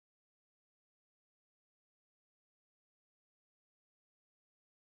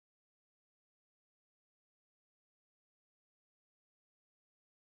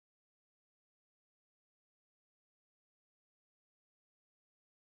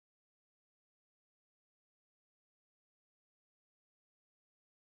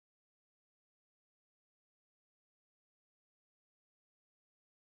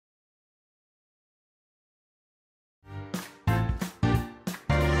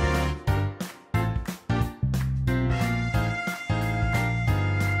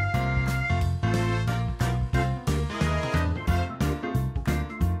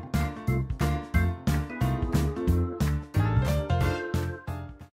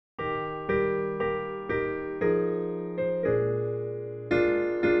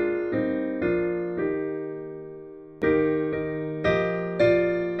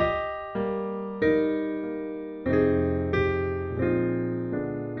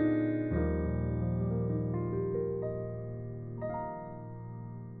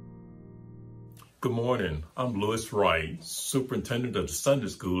Good morning. I'm Wright, Superintendent of the Sunday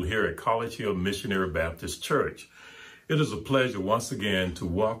School here at College Hill Missionary Baptist Church. It is a pleasure once again to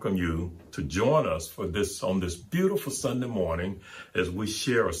welcome you to join us on this beautiful Sunday morning as we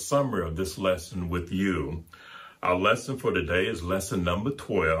share a summary of this lesson with you. Our lesson for today is lesson number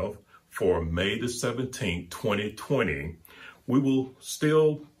 12 for May the 17th, 2020. We will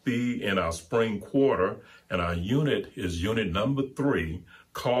still be in our spring quarter, and our unit is unit number 3,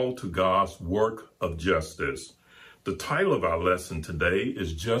 Called to God's Work of Justice. The title of our lesson today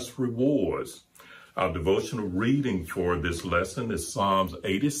is Just Rewards. Our devotional reading for this lesson is Psalms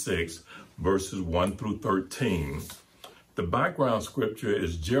 86, verses 1 through 13. The background scripture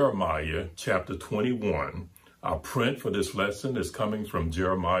is Jeremiah chapter 21. Our print for this lesson is coming from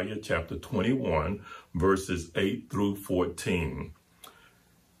Jeremiah chapter 21, verses 8 through 14.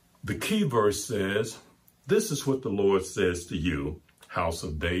 The key verse says, "This is what the Lord says to you, House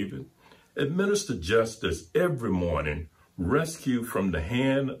of David. Administer justice every morning. Rescue from the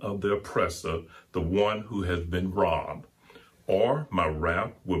hand of the oppressor the one who has been robbed. Or my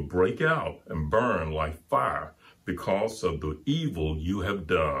wrath will break out and burn like fire because of the evil you have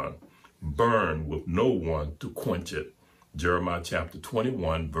done. Burn with no one to quench it." Jeremiah chapter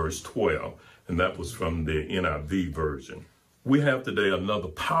 21, verse 12. And that was from the NIV version. We have today another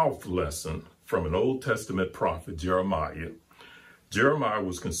powerful lesson from an Old Testament prophet, Jeremiah. Jeremiah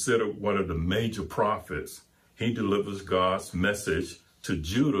was considered one of the major prophets. He delivers God's message to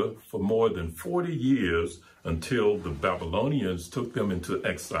Judah for more than 40 years until the Babylonians took them into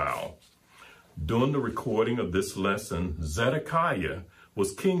exile. During the recording of this lesson, Zedekiah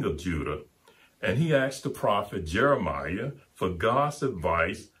was king of Judah, and he asked the prophet Jeremiah for God's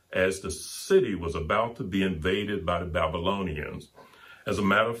advice as the city was about to be invaded by the Babylonians. As a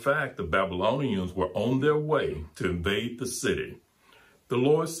matter of fact, the Babylonians were on their way to invade the city. The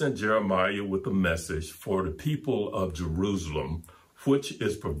Lord sent Jeremiah with a message for the people of Jerusalem, which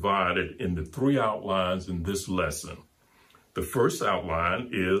is provided in the 3 outlines in this lesson. The first outline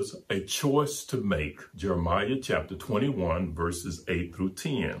is a choice to make, Jeremiah chapter 21, verses 8 through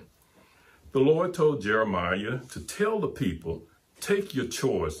 10. The Lord told Jeremiah to tell the people, "Take your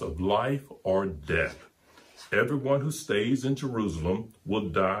choice of life or death. Everyone who stays in Jerusalem will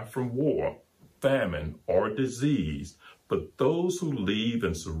die from war, famine, or disease. But those who leave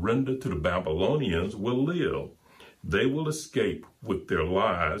and surrender to the Babylonians will live. They will escape with their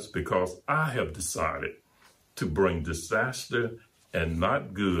lives because I have decided to bring disaster and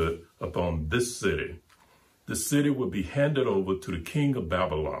not good upon this city. The city will be handed over to the king of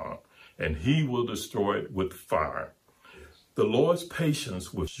Babylon, and he will destroy it with fire." The Lord's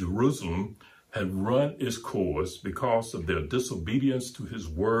patience with Jerusalem had run its course because of their disobedience to his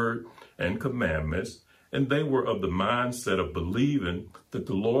word and commandments, and they were of the mindset of believing that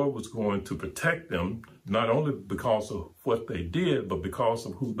the Lord was going to protect them, not only because of what they did, but because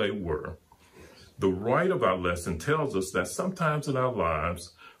of who they were. The Wright of our lesson tells us that sometimes in our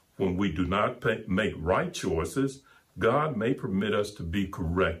lives, when we do not make right choices, God may permit us to be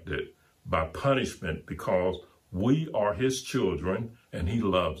corrected by punishment because we are his children and he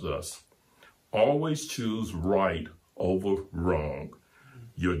loves us. Always choose right over wrong.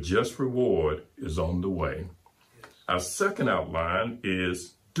 Your just reward is on the way. Our second outline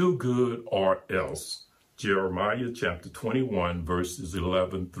is do good or else. Jeremiah chapter 21, verses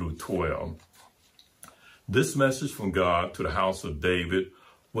 11 through 12. This message from God to the house of David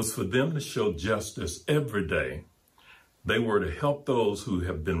was for them to show justice every day. They were to help those who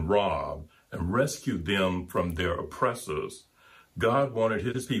have been robbed and rescue them from their oppressors. God wanted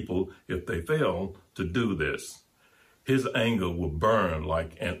his people, if they failed, to do this. His anger will burn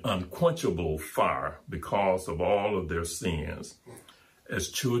like an unquenchable fire because of all of their sins. As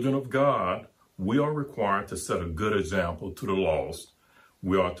children of God, we are required to set a good example to the lost.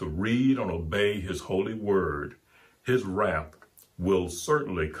 We are to read and obey his holy word. His wrath will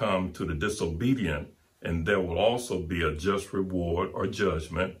certainly come to the disobedient, and there will also be a just reward or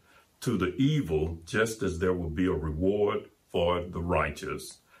judgment to the evil, just as there will be a reward for the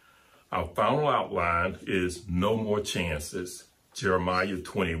righteous. Our final outline is no more chances. Jeremiah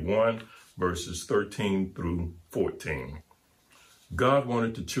 21, verses 13 through 14. God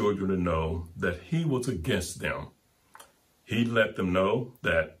wanted the children to know that he was against them. He let them know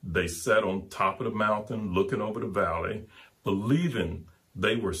that they sat on top of the mountain looking over the valley, believing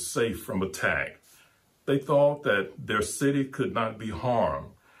they were safe from attack. They thought that their city could not be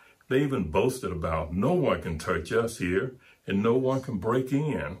harmed. They even boasted about, "No one can touch us here, and no one can break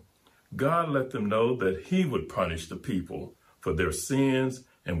in." God let them know that he would punish the people for their sins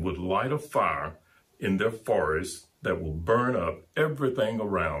and would light a fire in their forests that will burn up everything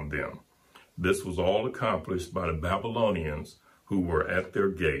around them. This was all accomplished by the Babylonians who were at their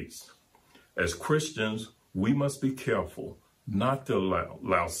gates. As Christians, we must be careful not to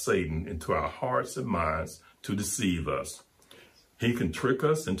allow Satan into our hearts and minds to deceive us. He can trick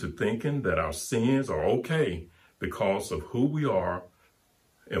us into thinking that our sins are okay because of who we are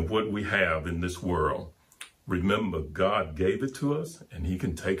and what we have in this world. Remember, God gave it to us and he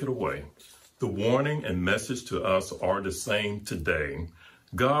can take it away. The warning and message to us are the same today.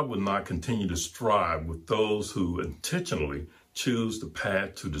 God will not continue to strive with those who intentionally choose the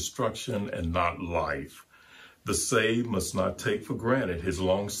path to destruction and not life. The saved must not take for granted his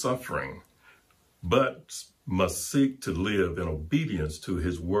long suffering, but must seek to live in obedience to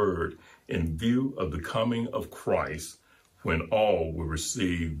his word in view of the coming of Christ, when all will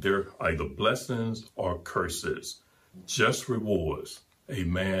receive their either blessings or curses, just rewards.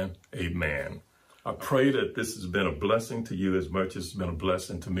 Amen, amen. I pray that this has been a blessing to you as much as it's been a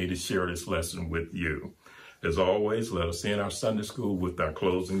blessing to me to share this lesson with you. As always, let us end our Sunday school with our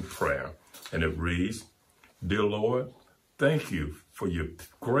closing prayer. And it reads, Dear Lord, thank you for your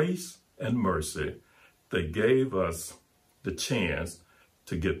grace and mercy that gave us the chance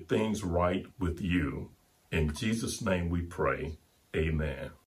to get things right with you. In Jesus' name we pray. Amen.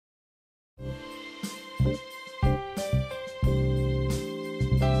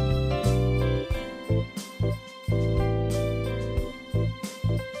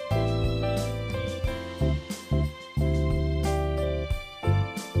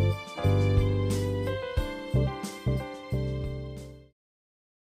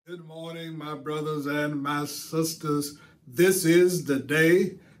 Good morning, my brothers and my sisters. This is the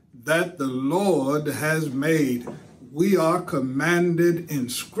day that the Lord has made. We are commanded in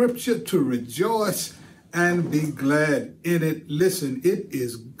Scripture to rejoice and be glad in it. Listen, it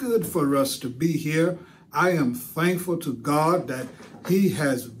is good for us to be here. I am thankful to God that he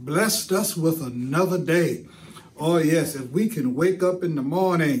has blessed us with another day. Oh yes, if we can wake up in the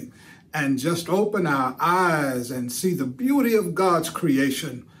morning and just open our eyes and see the beauty of God's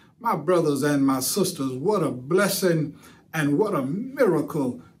creation, my brothers and my sisters, what a blessing and what a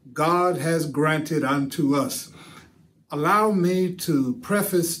miracle God has granted unto us. Allow me to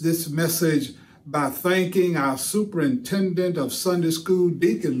preface this message by thanking our superintendent of Sunday school,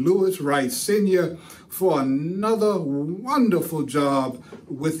 Deacon Wright Sr., for another wonderful job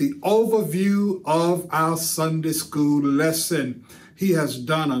with the overview of our Sunday school lesson. He has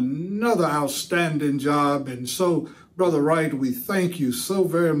done another outstanding job, and so Brother Wright, we thank you so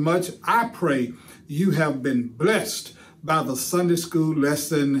very much. I pray you have been blessed by the Sunday school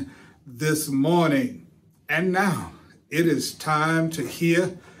lesson this morning. And now it is time to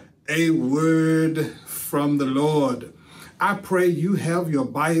hear a word from the Lord. I pray you have your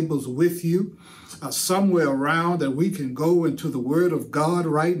Bibles with you somewhere around that we can go into the Word of God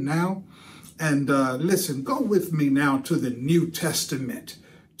right now. And listen, go with me now to the New Testament.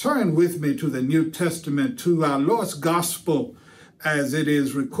 Turn with me to the New Testament, to our Lord's Gospel as it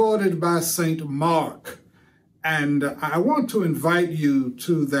is recorded by St. Mark. And I want to invite you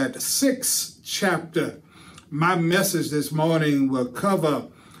to that 6th chapter. My message this morning will cover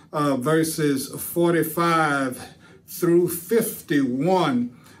verses 45 through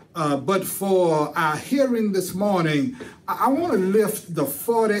 51. But for our hearing this morning, I want to lift the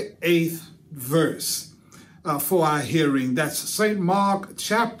 48th verse. For our hearing. That's St. Mark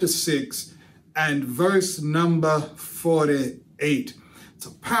chapter 6 and verse number 48. It's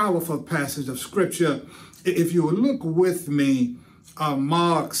a powerful passage of scripture. If you will look with me,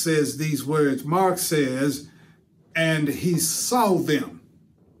 Mark says these words. Mark says, and he saw them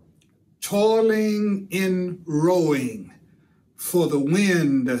toiling in rowing, for the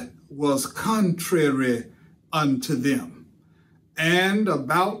wind was contrary unto them. And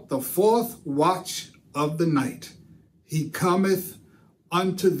about the 4th watch of the night, he cometh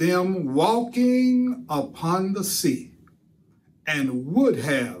unto them walking upon the sea, and would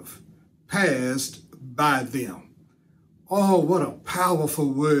have passed by them. Oh, what a powerful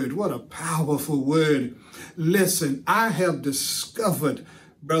word. What a powerful word. Listen, I have discovered,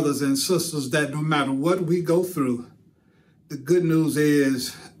 brothers and sisters, that no matter what we go through, the good news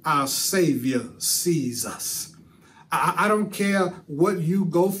is our Savior sees us. I don't care what you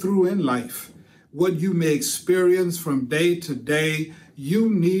go through in life, what you may experience from day to day, you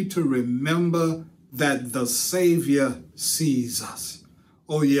need to remember that the Savior sees us.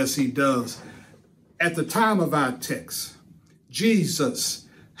 Oh, yes, he does. At the time of our text, Jesus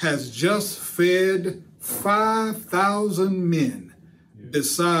has just fed 5,000 men,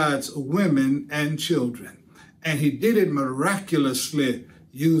 besides women and children. And he did it miraculously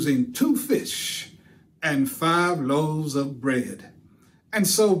using 2 fish and 5 loaves of bread. And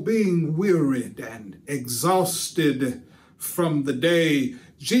so being wearied and exhausted from the day,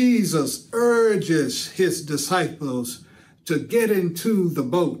 Jesus urges his disciples to get into the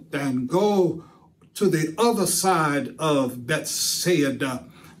boat and go to the other side of Bethsaida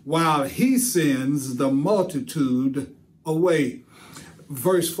while he sends the multitude away.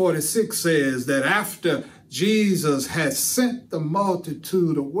 Verse 46 says that after Jesus had sent the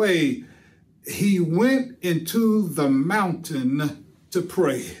multitude away, he went into the mountain to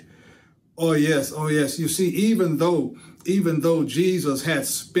pray. Oh yes. You see, even though Jesus had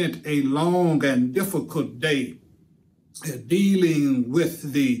spent a long and difficult day dealing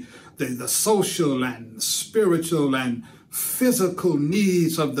with the social and spiritual and physical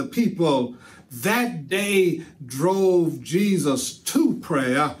needs of the people, that day drove Jesus to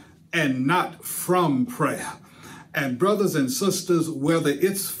prayer and not from prayer. And brothers and sisters, whether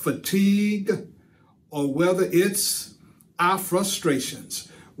it's fatigue or whether it's our frustrations,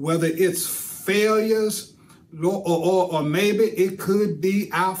 whether it's failures or maybe it could be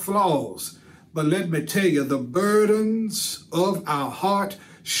our flaws, but let me tell you, the burdens of our heart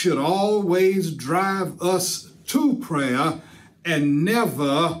should always drive us to prayer and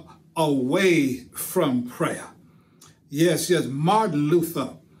never away from prayer. Yes, Martin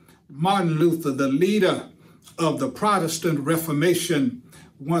Luther, the leader of the Protestant Reformation,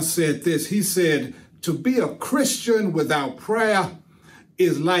 once said this. He said, "To be a Christian without prayer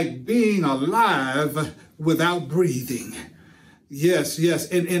is like being alive without breathing." Yes.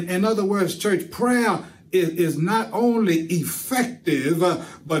 In other words, church, prayer is not only effective,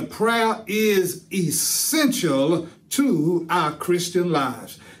 but prayer is essential to our Christian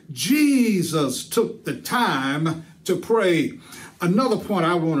lives. Jesus took the time to pray. Another point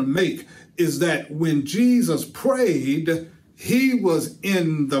I want to make is that when Jesus prayed, he was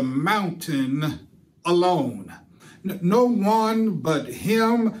in the mountain alone. No one but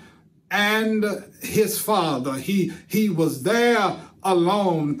him and his Father. He was there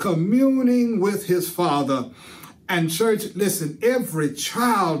alone, communing with his Father. And church, listen, every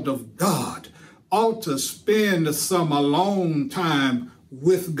child of God ought to spend some alone time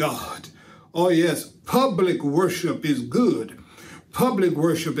with God. Oh yes, public worship is good. Public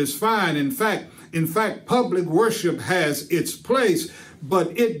worship is fine. In fact, public worship has its place,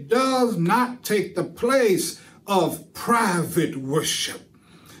 but it does not take the place of private worship.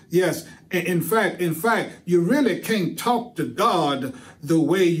 Yes, in fact, you really can't talk to God the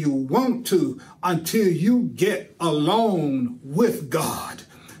way you want to until you get alone with God.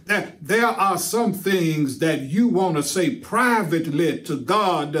 There are some things that you want to say privately to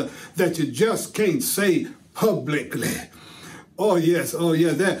God that you just can't say publicly. Oh yes.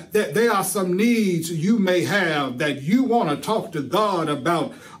 There are some needs you may have that you want to talk to God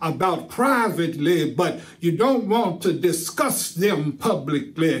about privately, but you don't want to discuss them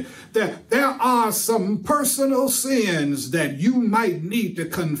publicly. There are some personal sins that you might need to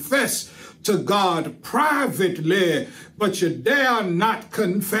confess to God privately, but you dare not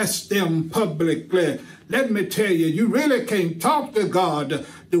confess them publicly. Let me tell you, you really can't talk to God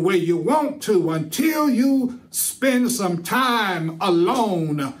the way you want to until you spend some time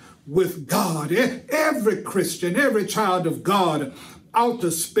alone with God. Every Christian, every child of God ought to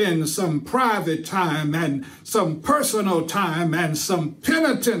spend some private time and some personal time and some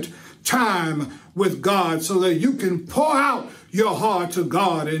penitent time with God so that you can pour out your heart to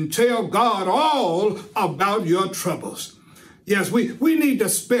God and tell God all about your troubles. Yes, we need to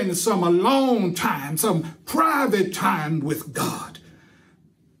spend some alone time, some private time with God.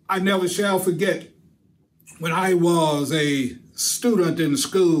 I never shall forget when I was a student in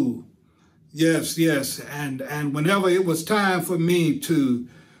school. Yes, and whenever it was time for me to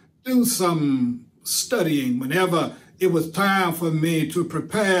do some studying, whenever it was time for me to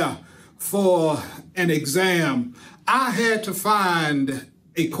prepare for an exam, I had to find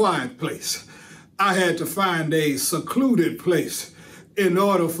a quiet place. I had to find a secluded place in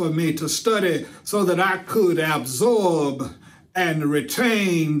order for me to study so that I could absorb and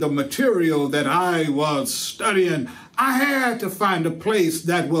retain the material that I was studying. I had to find a place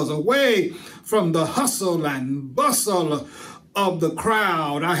that was away from the hustle and bustle of the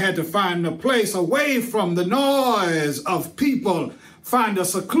crowd. I had to find a place away from the noise of people, find a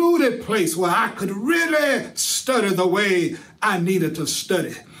secluded place where I could really study the way I needed to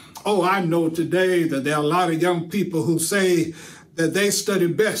study. Oh, I know today that there are a lot of young people who say that they study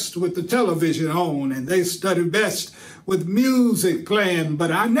best with the television on and they study best with music playing,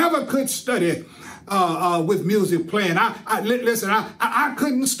 but I never could study with music playing. I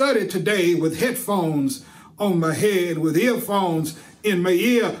couldn't study today with headphones on my head, with earphones in my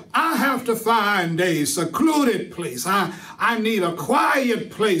ear. I have to find a secluded place. I need a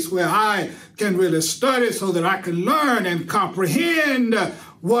quiet place where I can really study so that I can learn and comprehend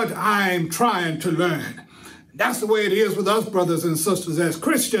what I'm trying to learn. That's the way it is with us, brothers and sisters, as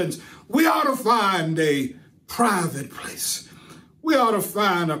Christians. We ought to find a private place. We ought to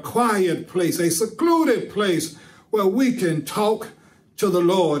find a quiet place, a secluded place where we can talk to the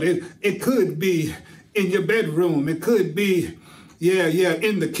Lord. It could be in your bedroom. It could be,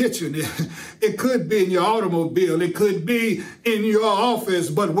 in the kitchen. It could be in your automobile. It could be in your office.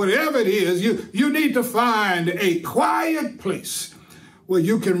 But whatever it is, you need to find a quiet place where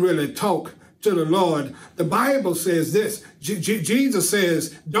you can really talk to the Lord. The Bible says this. Jesus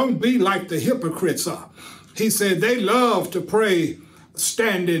says, don't be like the hypocrites are. He said they love to pray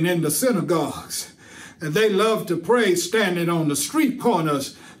standing in the synagogues. And they love to pray standing on the street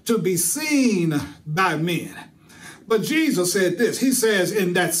corners to be seen by men. But Jesus said this. He says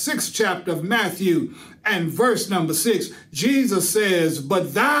in that 6th chapter of Matthew and verse number 6, Jesus says,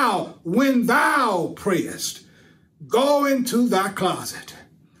 but thou, when thou prayest, go into thy closet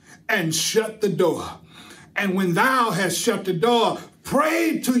and shut the door. And when thou hast shut the door,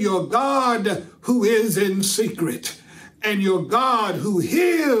 pray to your God who is in secret. And your God who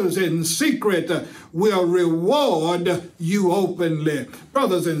hears in secret will reward you openly.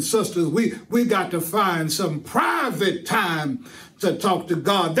 Brothers and sisters, we got to find some private time to talk to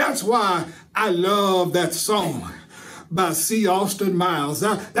God. That's why I love that song by C. Austin Miles.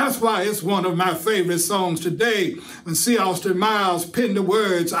 That's why it's one of my favorite songs today. When C. Austin Miles penned the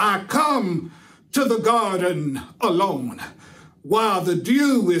words, I come to the garden alone while the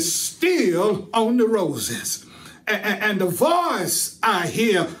dew is still on the roses. And the voice I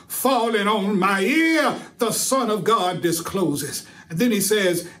hear falling on my ear, the Son of God discloses. And then he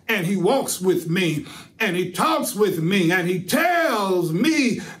says, and he walks with me, and he talks with me, and he tells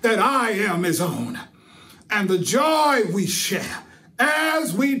me that I am his own. And the joy we share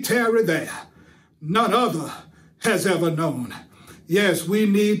as we tarry there, none other has ever known. Yes, we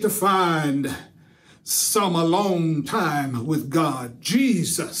need to find some alone time with God.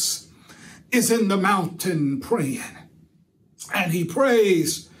 Jesus is in the mountain praying, and he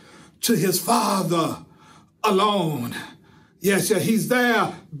prays to his Father alone. Yes, he's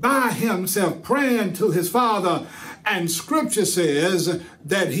there by himself praying to his Father, and Scripture says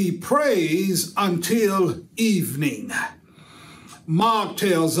that he prays until evening. Mark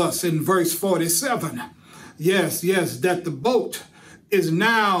tells us in verse 47, yes, that the boat is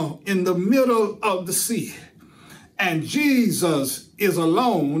now in the middle of the sea, and Jesus is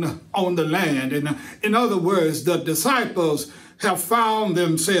alone on the land. And in other words, the disciples have found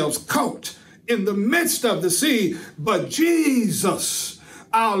themselves caught in the midst of the sea, but Jesus,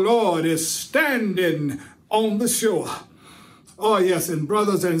 our Lord, is standing on the shore. Oh, yes, and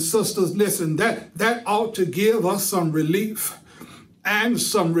brothers and sisters, listen, that ought to give us some relief and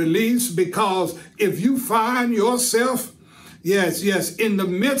some release, because if you find yourself, yes, in the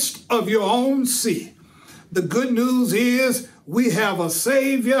midst of your own sea, the good news is we have a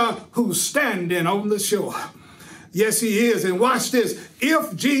Savior who's standing on the shore. Yes, he is. And watch this.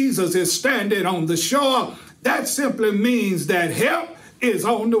 If Jesus is standing on the shore, that simply means that help is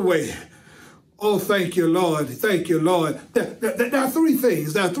on the way. Oh, thank you, Lord. Thank you, Lord. There are three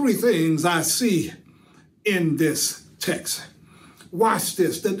things. There are three things I see in this text. Watch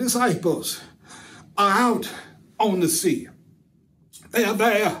this. The disciples are out on the sea. They are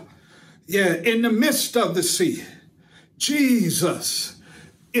there. Yeah, in the midst of the sea. Jesus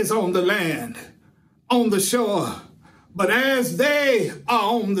is on the land, on the shore. But as they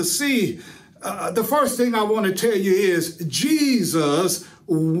are on the sea, the first thing I want to tell you is Jesus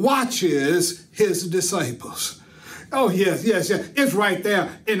watches his disciples. Oh, yes. It's right there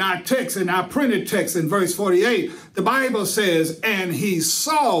in our text, in our printed text in verse 48. The Bible says, and he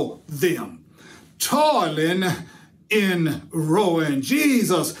saw them toiling in rowing.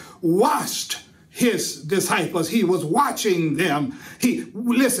 Jesus watched his disciples. He was watching them. He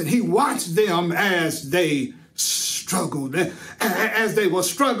watched them as they struggled. As they were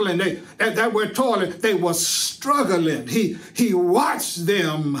struggling, that were toiling, they were struggling. He watched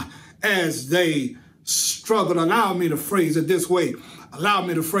them as they struggled. Allow me to phrase it this way.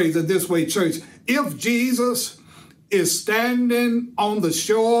 Church. If Jesus is standing on the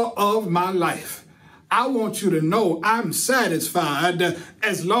shore of my life, I want you to know I'm satisfied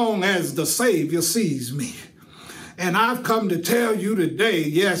as long as the Savior sees me. And I've come to tell you today,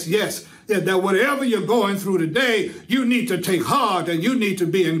 yes, that whatever you're going through today, you need to take heart and you need to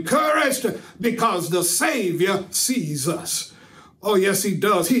be encouraged, because the Savior sees us. Oh, yes, he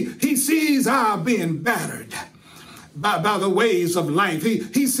does. He sees our being battered. by the waves of life.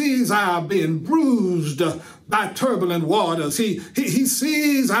 He sees our being bruised by turbulent waters. He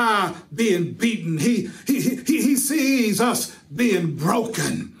sees our being beaten. He sees us being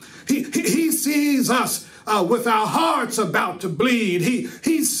broken. He sees us with our hearts about to bleed.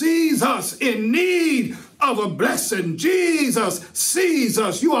 He sees us in need of a blessing. Jesus sees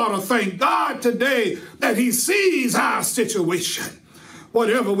us. You ought to thank God today that he sees our situation.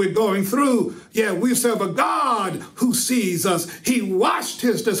 Whatever we're going through, we serve a God who sees us. He watched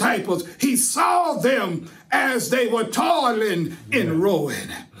his disciples. He saw them as they were toiling and rowing.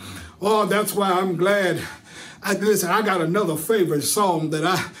 Oh, that's why I'm glad. Listen, I got another favorite song that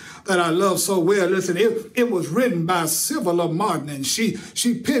I love so well. Listen, it was written by Sylvia Martin, and she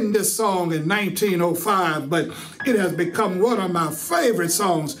penned this song in 1905, but it has become one of my favorite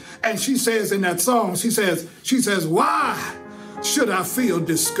songs. And she says in that song, she says, why should I feel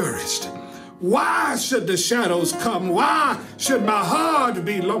discouraged? Why should the shadows come? Why should my heart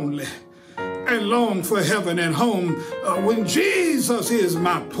be lonely and long for heaven and home when Jesus is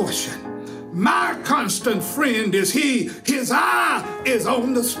my portion? My constant friend is he. His eye is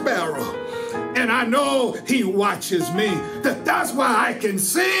on the sparrow, and I know he watches me. That's why I can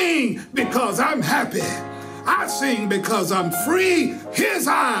sing, because I'm happy. I sing because I'm free. His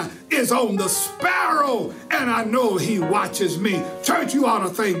eye is on the sparrow, and I know he watches me. Church, you ought to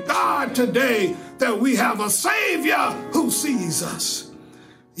thank God today that we have a Savior who sees us.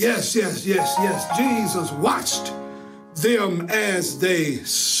 Yes. Jesus watched them as they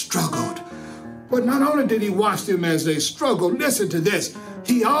struggled. But not only did he watch them as they struggled, listen to this,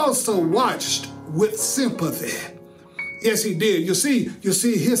 he also watched with sympathy. Yes, he did. You see,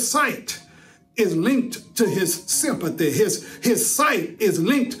 his sight is linked to his sympathy. His sight is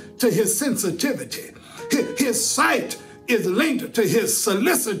linked to his sensitivity. His sight is linked to his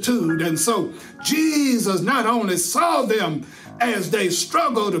solicitude. And so Jesus not only saw them as they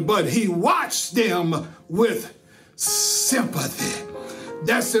struggled, but he watched them with sympathy.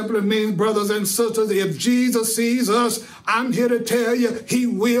 That simply means, brothers and sisters, if Jesus sees us, I'm here to tell you, he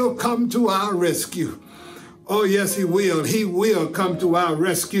will come to our rescue. Oh, yes, he will. He will come to our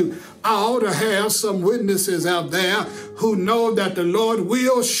rescue. I ought to have some witnesses out there who know that the Lord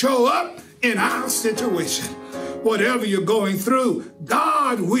will show up in our situation. Whatever you're going through,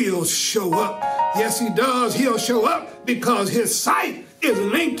 God will show up. Yes, he does. He'll show up because his sight is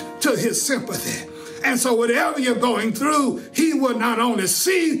linked to his sympathy. And so whatever you're going through, he will not only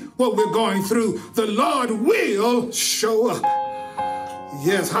see what we're going through, the Lord will show up.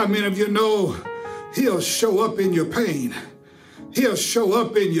 Yes, how many of you know he'll show up in your pain? He'll show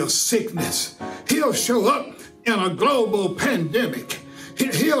up in your sickness. He'll show up in a global pandemic.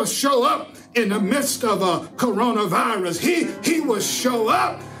 He'll show up in the midst of a coronavirus. He will show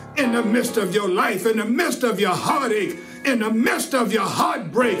up in the midst of your life, in the midst of your heartache, in the midst of your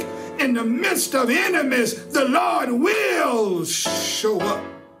heartbreak, in the midst of enemies. The Lord will show up.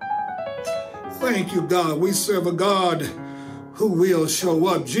 Thank you, God. We serve a God who will show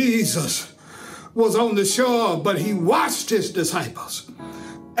up. Jesus was on the shore, but he watched his disciples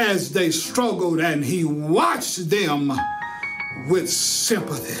as they struggled, and he watched them with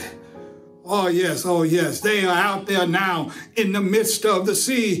sympathy. Oh, yes. They are out there now in the midst of the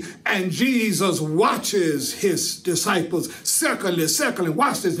sea, and Jesus watches his disciples. Secondly,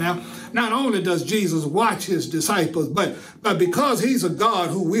 watch this now. Not only does Jesus watch his disciples, but because he's a God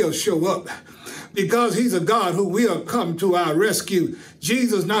who will show up, because he's a God who will come to our rescue,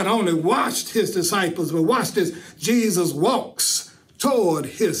 Jesus not only watched his disciples, but watch this, Jesus walks toward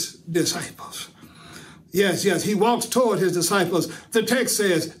his disciples. Yes, he walks toward his disciples. The text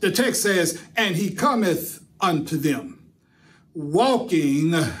says, and he cometh unto them,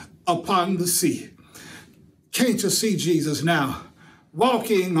 walking upon the sea. Can't you see Jesus now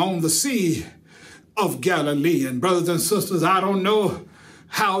walking on the sea of Galilee? And brothers and sisters, I don't know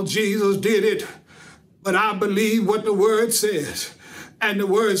how Jesus did it, but I believe what the word says. And the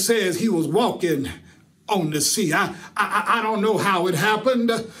word says he was walking on the sea. I don't know how it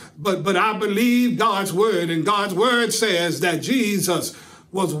happened, but I believe God's word, and God's word says that Jesus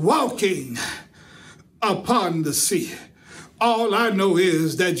was walking upon the sea. All I know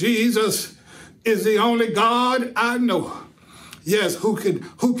is that Jesus is the only God I know, yes, who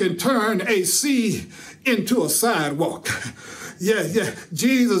can turn a sea into a sidewalk. Yeah.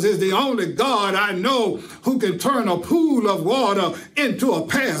 Jesus is the only God I know who can turn a pool of water into a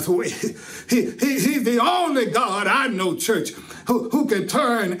pathway. He's the only God I know, church, who can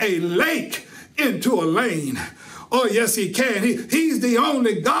turn a lake into a lane. Oh, yes, he can. He's the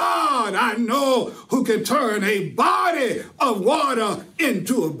only God I know who can turn a body of water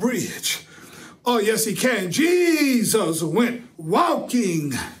into a bridge. Oh, yes, he can. Jesus went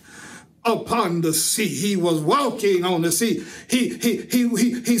walking upon the sea. He was walking on the sea.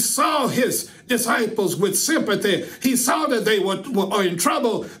 He saw his disciples with sympathy. He saw that they were in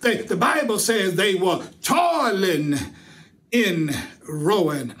trouble. The Bible says they were toiling in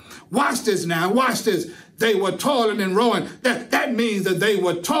rowing. Watch this now. Watch this. They were toiling and rowing. That means that they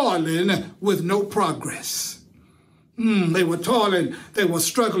were toiling with no progress. They were toiling. They were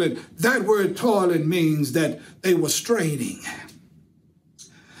struggling. That word toiling means that they were straining.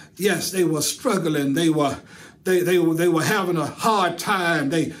 Yes, they were struggling. They were having a hard time.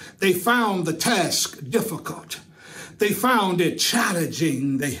 They found the task difficult. They found it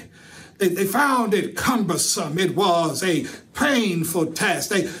challenging. They found it cumbersome. It was a painful task.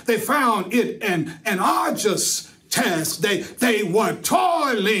 They found it an arduous task. They were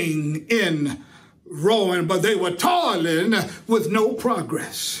toiling in rowing, but they were toiling with no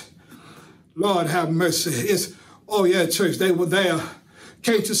progress. Lord have mercy. Oh yeah, church, they were there.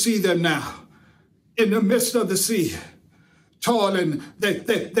 Can't you see them now? In the midst of the sea, toiling.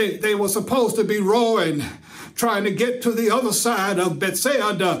 They were supposed to be rowing, trying to get to the other side of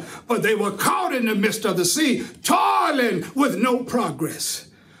Bethsaida, but they were caught in the midst of the sea, toiling with no progress.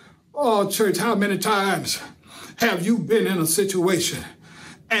 Oh, church, how many times have you been in a situation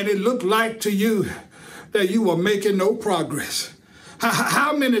and it looked like to you that you were making no progress?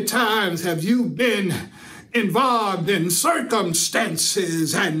 How many times have you been involved in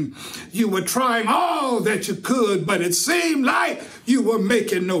circumstances and you were trying all that you could, but it seemed like you were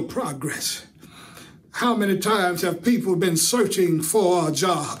making no progress? How many times have people been searching for a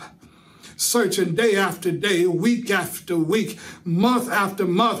job, searching day after day, week after week, month after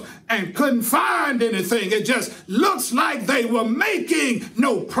month, and couldn't find anything? It just looks like they were making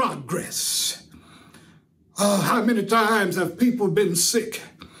no progress. How many times have people been sick,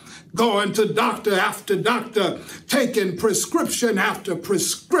 going to doctor after doctor, taking prescription after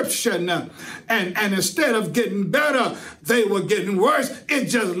prescription, and instead of getting better, they were getting worse? It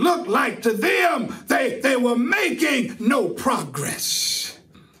just looked like to them they were making no progress.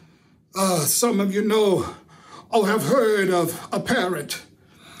 Some of you know or have heard of a parent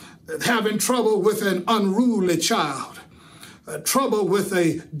having trouble with an unruly child, trouble with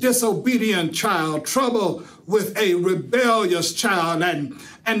a disobedient child, trouble with a rebellious child, and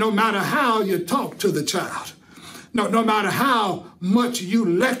no matter how you talk to the child, no matter how much you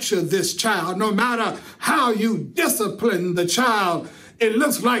lecture this child, no matter how you discipline the child, it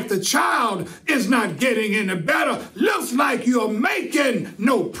looks like the child is not getting any better. Looks like you're making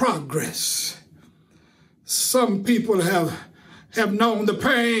no progress. Some people have known the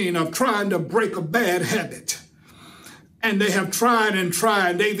pain of trying to break a bad habit. And they have tried and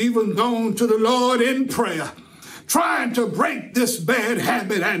tried. They've even gone to the Lord in prayer, trying to break this bad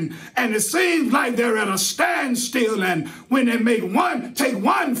habit. And it seems like they're at a standstill. And when they take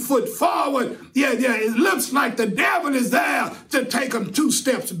one foot forward, it looks like the devil is there to take them 2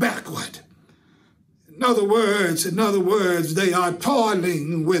 steps backward. In other words, they are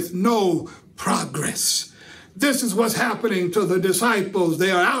toiling with no progress. This is what's happening to the disciples. They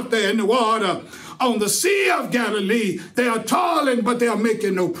are out there in the water on the Sea of Galilee. They are toiling, but they are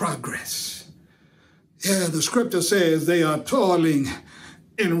making no progress. Yeah, the scripture says they are toiling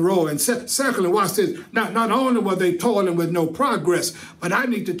in rowing. Secondly, watch this. Not only were they toiling with no progress, but I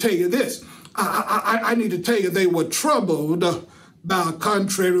need to tell you this. I need to tell you they were troubled by a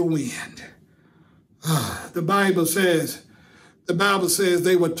contrary wind. The Bible says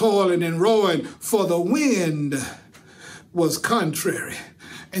they were toiling and rowing, for the wind was contrary.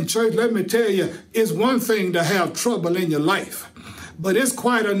 And church, let me tell you, it's one thing to have trouble in your life, but it's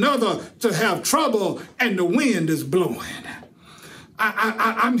quite another to have trouble and the wind is blowing.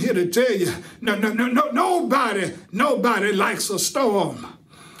 I'm here to tell you, nobody likes a storm.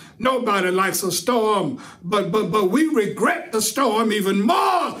 Nobody likes a storm, but we regret the storm even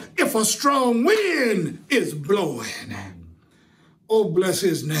more if a strong wind is blowing. Oh, bless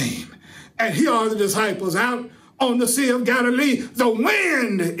his name. And here are the disciples out on the Sea of Galilee. The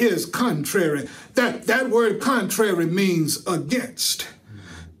wind is contrary. That word contrary means against.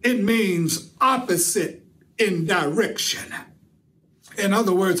 It means opposite in direction. In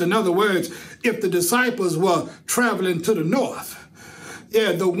other words, if the disciples were traveling to the north,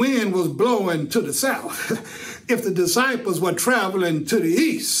 the wind was blowing to the south. If the disciples were traveling to the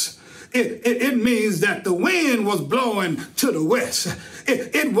east, it means that the wind was blowing to the west.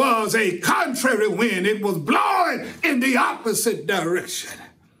 It was a contrary wind. It was blowing in the opposite direction.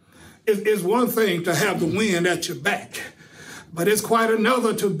 It's one thing to have the wind at your back, but it's quite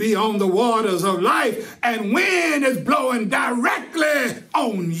another to be on the waters of life and wind is blowing directly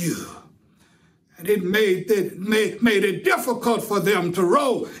on you. And it made it difficult for them to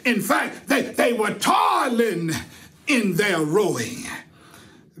row. In fact, they were toiling in their rowing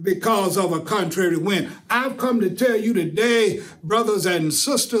because of a contrary wind. I've come to tell you today, brothers and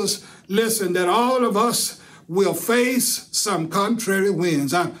sisters, listen, that all of us will face some contrary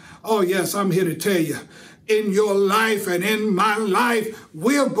winds. Oh yes, I'm here to tell you, in your life and in my life,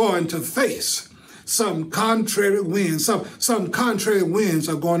 we're going to face some contrary winds. Some contrary winds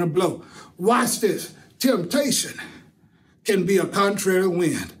are going to blow. Watch this. Temptation can be a contrary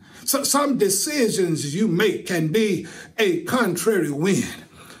wind. So some decisions you make can be a contrary wind.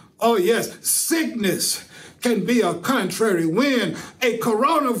 Oh yes, sickness can be a contrary wind. A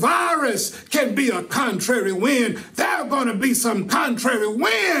coronavirus can be a contrary wind. There are going to be some contrary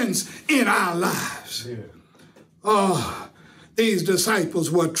winds in our lives. Yeah. Oh, these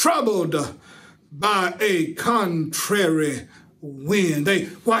disciples were troubled by a contrary wind.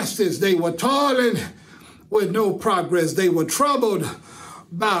 Watch this, they were toiling with no progress. They were troubled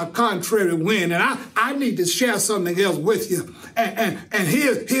by a contrary wind. And I need to share something else with you. And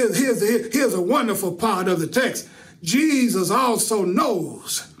here's a wonderful part of the text. Jesus also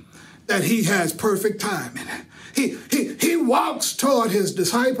knows that he has perfect timing. He walks toward his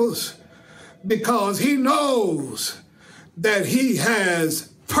disciples because he knows that he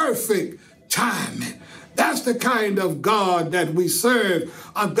has perfect timing. That's the kind of God that we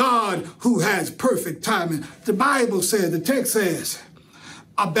serve, a God who has perfect timing. The Bible says, the text says,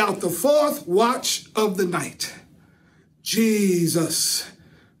 about the fourth watch of the night, Jesus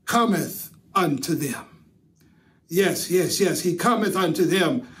cometh unto them. Yes, he cometh unto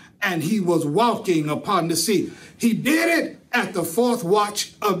them, and he was walking upon the sea. He did it at the fourth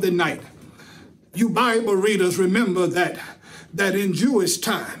watch of the night. You Bible readers remember that in Jewish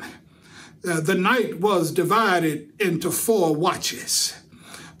time, the night was divided into 4 watches.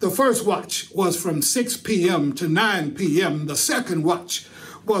 The first watch was from 6 p.m. to 9 p.m. The second watch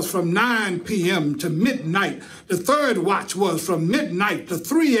was from 9 p.m. to midnight. The third watch was from midnight to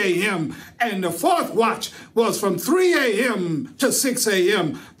 3 a.m. And the fourth watch was from 3 a.m. to 6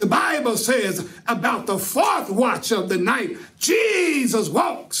 a.m. The Bible says about the fourth watch of the night, Jesus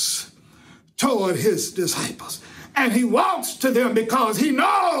walks toward his disciples. And he walks to them because he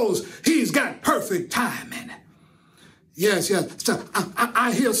knows he's got perfect timing. Yes. So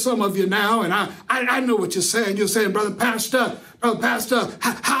I hear some of you now, and I know what you're saying. You're saying, Brother Pastor,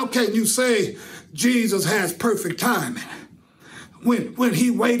 how can you say Jesus has perfect timing when he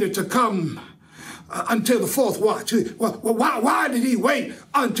waited to come until the fourth watch? Why did he wait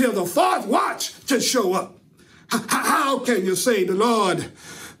until the fourth watch to show up? How can you say the Lord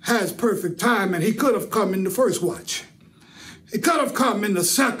has perfect timing? He could have come in the first watch. He could have come in the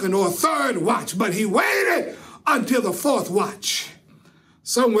second or third watch, but he waited until the fourth watch,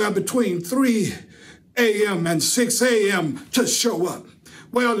 somewhere between 3 a.m. and 6 a.m. to show up.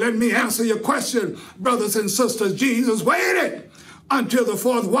 Well, let me answer your question, brothers and sisters. Jesus waited until the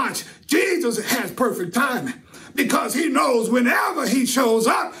fourth watch. Jesus has perfect timing because he knows whenever he shows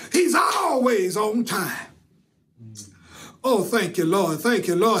up, he's always on time. Oh, thank you, Lord. Thank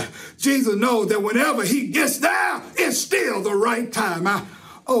you, Lord. Jesus knows that whenever he gets there, it's still the right time. I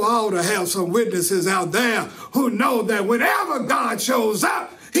ought to have some witnesses out there who know that whenever God shows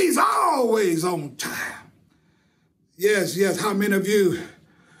up, he's always on time. Yes. How many of you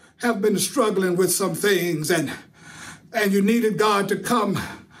have been struggling with some things and you needed God to come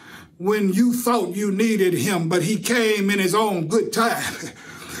when you thought you needed him, but he came in his own good time.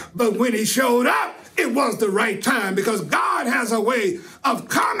 But when he showed up, it was the right time because God has a way of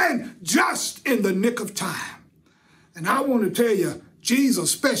coming just in the nick of time. And I want to tell you, Jesus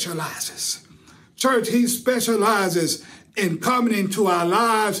specializes. Church, he specializes in coming into our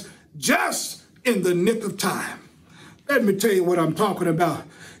lives just in the nick of time. Let me tell you what I'm talking about.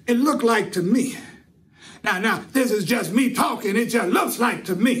 It looked like to me, now this is just me talking, it just looks like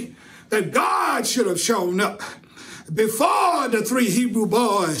to me that God should have shown up before the 3 Hebrew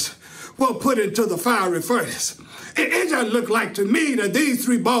boys were put into the fiery furnace. It just looked like to me that these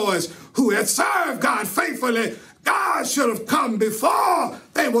 3 boys who had served God faithfully, God should have come before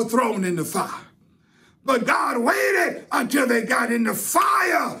they were thrown in the fire. But God waited until they got in the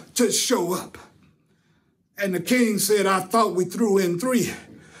fire to show up. And the king said, I thought we threw in 3,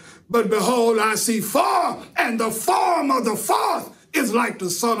 but behold, I see 4, and the form of the 4th is like the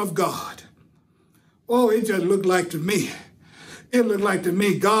Son of God. Oh, it just looked like to me. It looked like to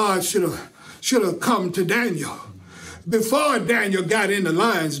me God should have come to Daniel. Before Daniel got in the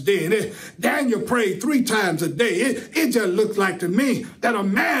lion's den, Daniel prayed 3 times a day. It just looked like to me that a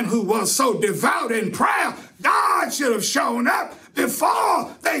man who was so devout in prayer, God should have shown up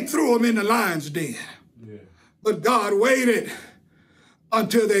before they threw him in the lion's den. Yeah. But God waited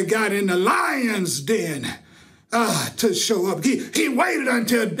until they got in the lion's den to show up. He waited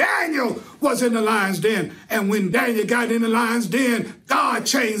until Daniel was in the lion's den. And when Daniel got in the lion's den, God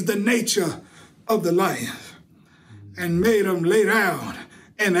changed the nature of the lions and made them lay down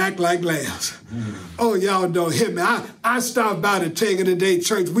and act like lambs. Oh, y'all don't hear me. I stopped by to take it today,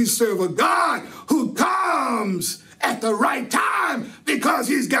 church. We serve a God who comes at the right time because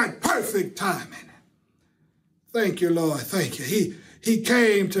he's got perfect timing. Thank you, Lord. Thank you. He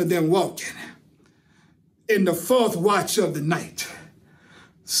came to them walking in the fourth watch of the night,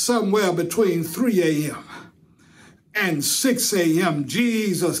 somewhere between 3 a.m. and 6 a.m.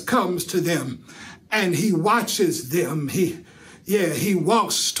 Jesus comes to them and he watches them. He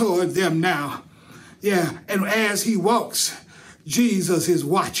walks toward them now. Yeah, and as he walks, Jesus is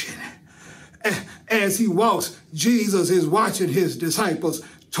watching. As he walks, Jesus is watching his disciples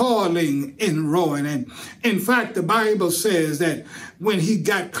toiling and rowing. And in fact, the Bible says that when he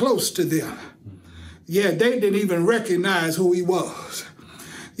got close to them, they didn't even recognize who he was.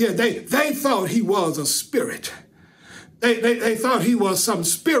 Yeah, they thought he was a spirit. They thought he was some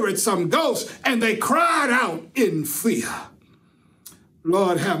spirit, some ghost, and they cried out in fear.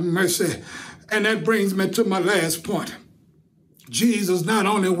 Lord have mercy. And that brings me to my last point. Jesus not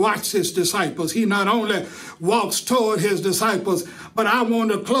only watched his disciples, he not only walks toward his disciples, but I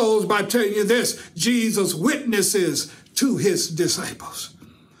want to close by telling you this: Jesus witnesses to his disciples.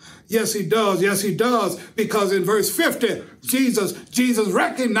 Yes, he does. Yes, he does. Because in verse 50, Jesus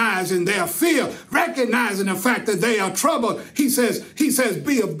recognizing their fear, recognizing the fact that they are troubled, he says,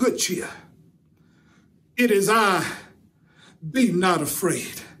 be of good cheer. It is I, be not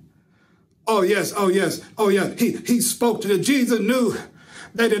afraid. Oh, yes, oh, yes, oh, yeah. He spoke to them. Jesus knew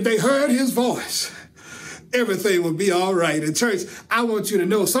that if they heard his voice, everything would be all right. And church, I want you to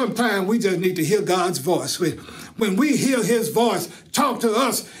know sometimes we just need to hear God's voice. When we hear his voice talk to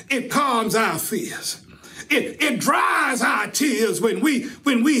us, it calms our fears. It dries our tears when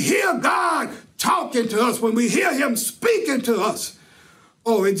we hear God talking to us, when we hear him speaking to us.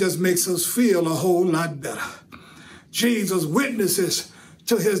 Oh, it just makes us feel a whole lot better. Jesus witnesses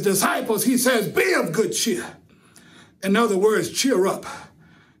to his disciples. He says, be of good cheer. In other words, cheer up.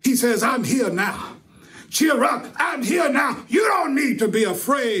 He says, I'm here now. Cheer up. I'm here now. You don't need to be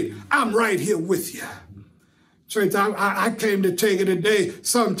afraid. I'm right here with you. Church, I came to take it today.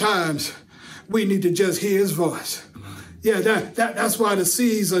 Sometimes we need to just hear his voice. Yeah, that's why the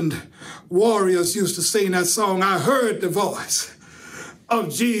seasoned warriors used to sing that song. I heard the voice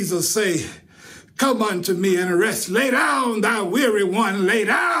of Jesus say, come unto me and rest. Lay down, thou weary one. Lay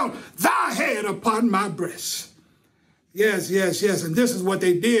down thy head upon my breast. Yes, yes, yes. And this is what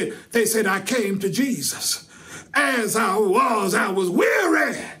they did. They said, I came to Jesus. As I was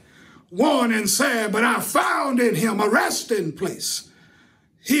weary, worn and sad, but I found in him a resting place.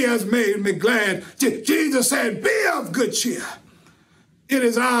 He has made me glad. Jesus said, be of good cheer. It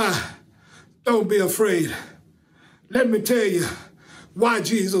is I. Don't be afraid. Let me tell you why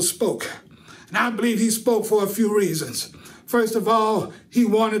Jesus spoke. And I believe he spoke for a few reasons. First of all, he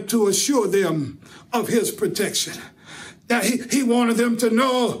wanted to assure them of his protection. That he wanted them to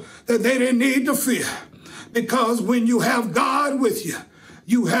know that they didn't need to fear. Because when you have God with you,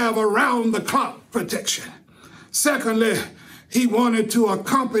 you have around-the-clock protection. Secondly, he wanted to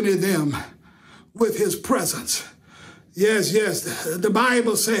accompany them with his presence. Yes, yes, the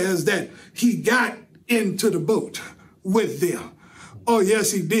Bible says that he got into the boat with them. Oh,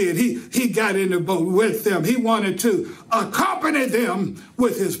 yes, he did. He got in the boat with them. He wanted to accompany them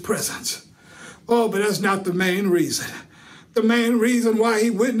with his presence. Oh, but that's not the main reason. The main reason why he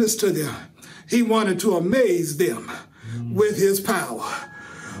witnessed to them, he wanted to amaze them with his power.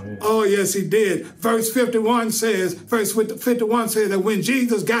 Oh, yes, he did. Verse 51 says that when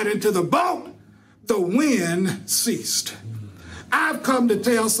Jesus got into the boat, the wind ceased. I've come to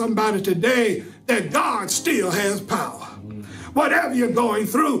tell somebody today that God still has power. Whatever you're going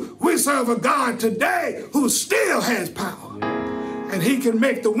through, we serve a God today who still has power. And he can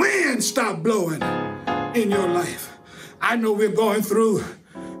make the wind stop blowing in your life. I know we're going through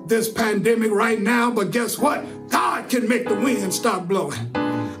this pandemic right now, but guess what? God can make the wind stop blowing.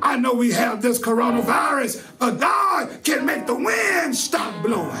 I know we have this coronavirus, but God can make the wind stop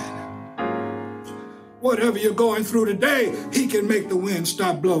blowing. Whatever you're going through today, he can make the wind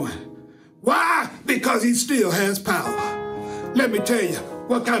stop blowing. Why? Because he still has power. Let me tell you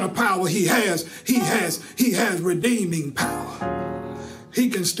what kind of power he has. He has redeeming power. He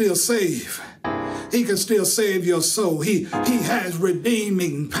can still save. He can still save your soul. He has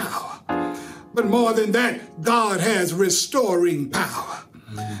redeeming power. But more than that, God has restoring power.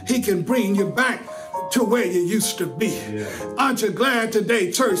 He can bring you back to where you used to be. Yeah. Aren't you glad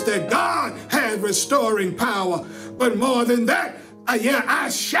today, church, that God has restoring power? But more than that, I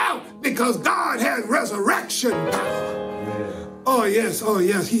shout because God has resurrection power. Yeah. Oh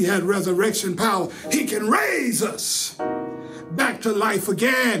yes, he has resurrection power. He can raise us back to life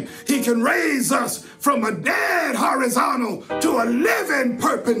again. He can raise us from a dead horizontal to a living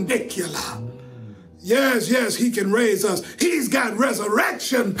perpendicular. Yes, he can raise us. He's got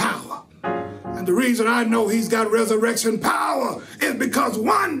resurrection power. And the reason I know he's got resurrection power is because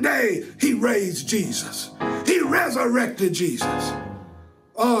one day he raised Jesus. He resurrected Jesus.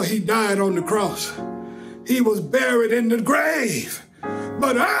 Oh, he died on the cross. He was buried in the grave.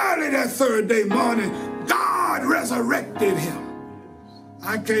 But early that third day morning, God resurrected him.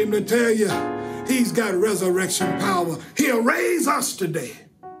 I came to tell you, he's got resurrection power. He'll raise us today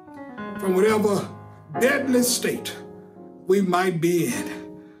from whatever deadly state we might be in.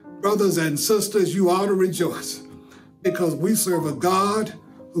 Brothers and sisters, you ought to rejoice because we serve a God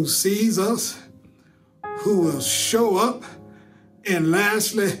who sees us, who will show up, and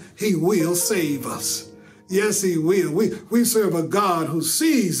lastly, he will save us. Yes, he will. We serve a God who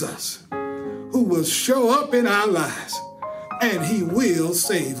sees us, who will show up in our lives, and he will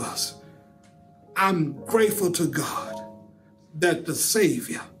save us. I'm grateful to God that the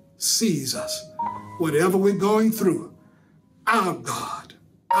Savior sees us. Whatever we're going through, our God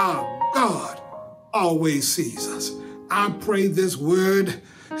always sees us. I pray this word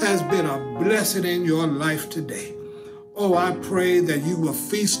has been a blessing in your life today. Oh, I pray that you will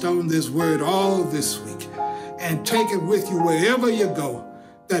feast on this word all this week and take it with you wherever you go,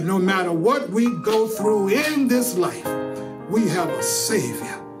 that no matter what we go through in this life, we have a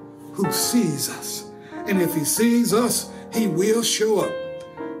Savior who sees us. And if he sees us, he will show up.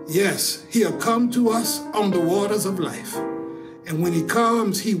 Yes, he'll come to us on the waters of life. And when he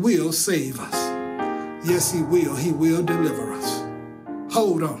comes, he will save us. Yes, he will. He will deliver us.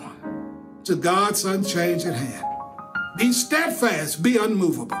 Hold on to God's unchanging hand. Be steadfast, be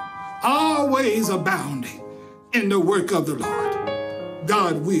unmovable, always abounding in the work of the Lord.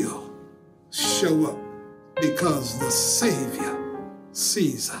 God will show up because the Savior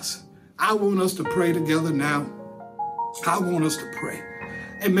sees us. I want us to pray together now. I want us to pray.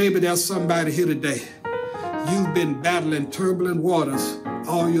 And maybe there's somebody here today. You've been battling turbulent waters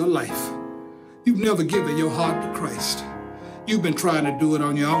all your life. You've never given your heart to Christ. You've been trying to do it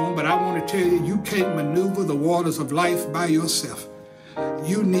on your own, but I want to tell you, you can't maneuver the waters of life by yourself.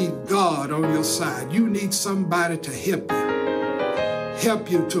 You need God on your side. You need somebody to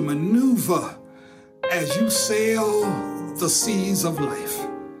help you to maneuver as you sail the seas of life.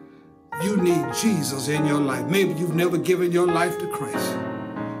 You need Jesus in your life. Maybe you've never given your life to Christ.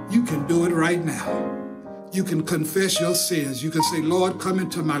 You can do it right now. You can confess your sins. You can say, Lord, come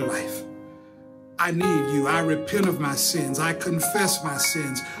into my life. I need you. I repent of my sins. I confess my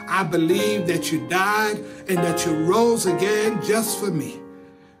sins. I believe that you died and that you rose again just for me.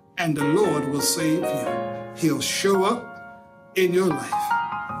 And the Lord will save you. He'll show up in your life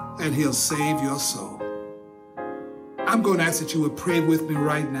and he'll save your soul. I'm going to ask that you would pray with me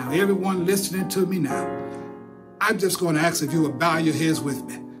right now. Everyone listening to me now, I'm just going to ask if you would bow your heads with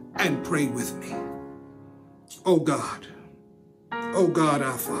me and pray with me. Oh God,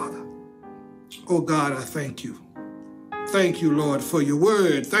 our Father. Oh God, I thank you. Thank you, Lord, for your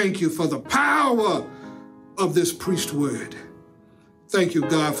word. Thank you for the power of this preached word. Thank you,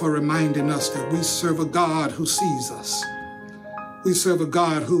 God, for reminding us that we serve a God who sees us. We serve a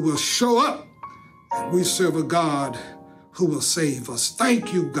God who will show up, and we serve a God who will save us.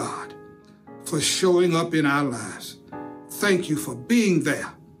 Thank you, God, for showing up in our lives. Thank you for being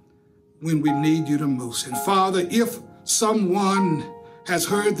there when we need you the most. And Father, if someone has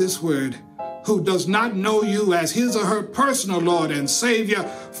heard this word who does not know you as his or her personal Lord and Savior,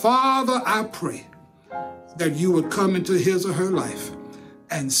 Father, I pray that you would come into his or her life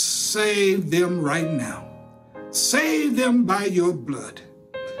and save them right now. Save them by your blood.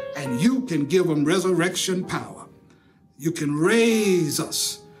 And you can give them resurrection power. You can raise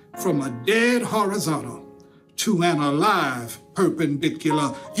us from a dead horizontal to an alive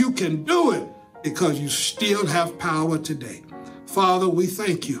perpendicular. You can do it because you still have power today. Father, we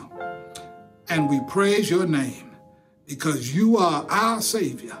thank you and we praise your name because you are our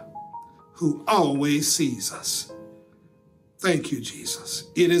Savior who always sees us. Thank you, Jesus.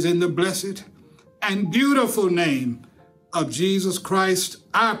 It is in the blessed and beautiful name of Jesus Christ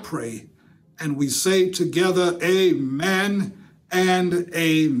I pray, and we say together, amen and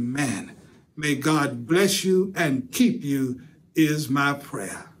amen. May God bless you and keep you is my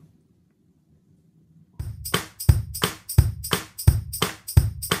prayer.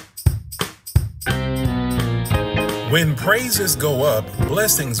 When praises go up,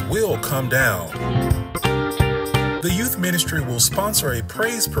 blessings will come down. The youth ministry will sponsor a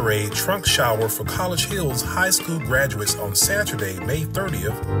praise parade trunk shower for College Hills High School graduates on Saturday, May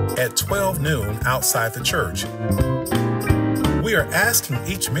 30th at 12 noon outside the church. We are asking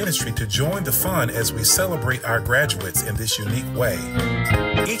each ministry to join the fun as we celebrate our graduates in this unique way.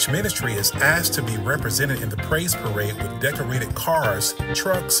 Each ministry is asked to be represented in the praise parade with decorated cars,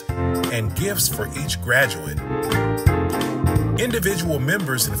 trucks, and gifts for each graduate. Individual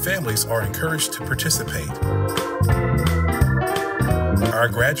members and families are encouraged to participate. Our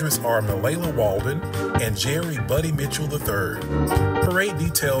graduates are Malayla Walden and Jerry Buddy Mitchell III. Parade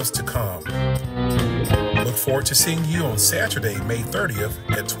details to come. Look forward to seeing you on Saturday, May 30th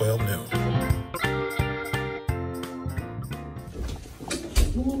at 12 noon.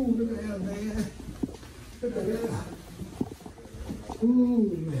 Ooh, look at that, man. Look at that. Ooh,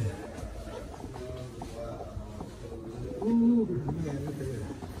 man. Ooh, man, look at that.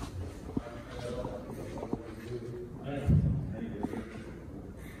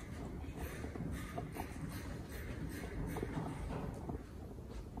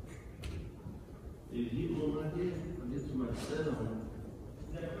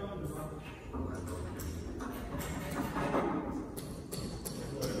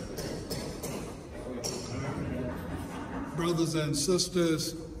 Brothers and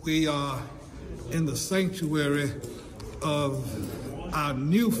sisters, we are in the sanctuary of our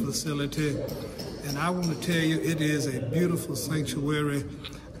new facility, and I want to tell you it is a beautiful sanctuary.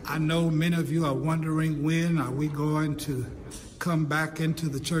 I know many of you are wondering, when are we going to come back into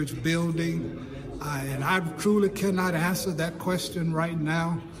the church building? And I truly cannot answer that question right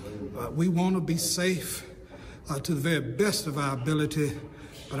now. We want to be safe to the very best of our ability,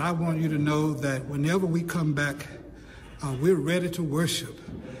 but I want you to know that whenever we come back, we're ready to worship.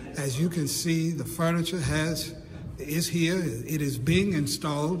 As you can see, the furniture is here. It is being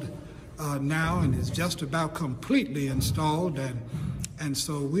installed now, and is just about completely installed. And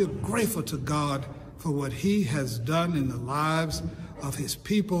so we're grateful to God for what he has done in the lives of his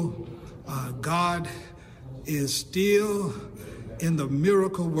people. God is still in the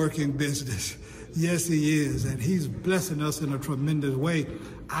miracle working business. Yes, he is. And he's blessing us in a tremendous way.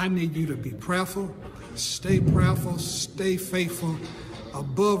 I need you to be prayerful, stay faithful.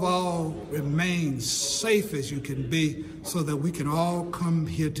 Above all, remain safe as you can be, so that we can all come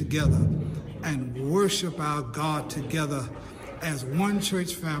here together and worship our God together as one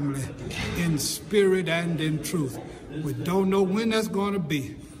church family in spirit and in truth. We don't know when that's going to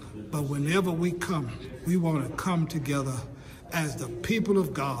be, but whenever we come, we want to come together as the people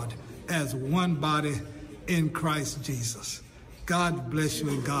of God, as one body in Christ Jesus. God bless you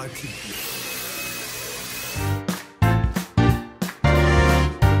and God keep you.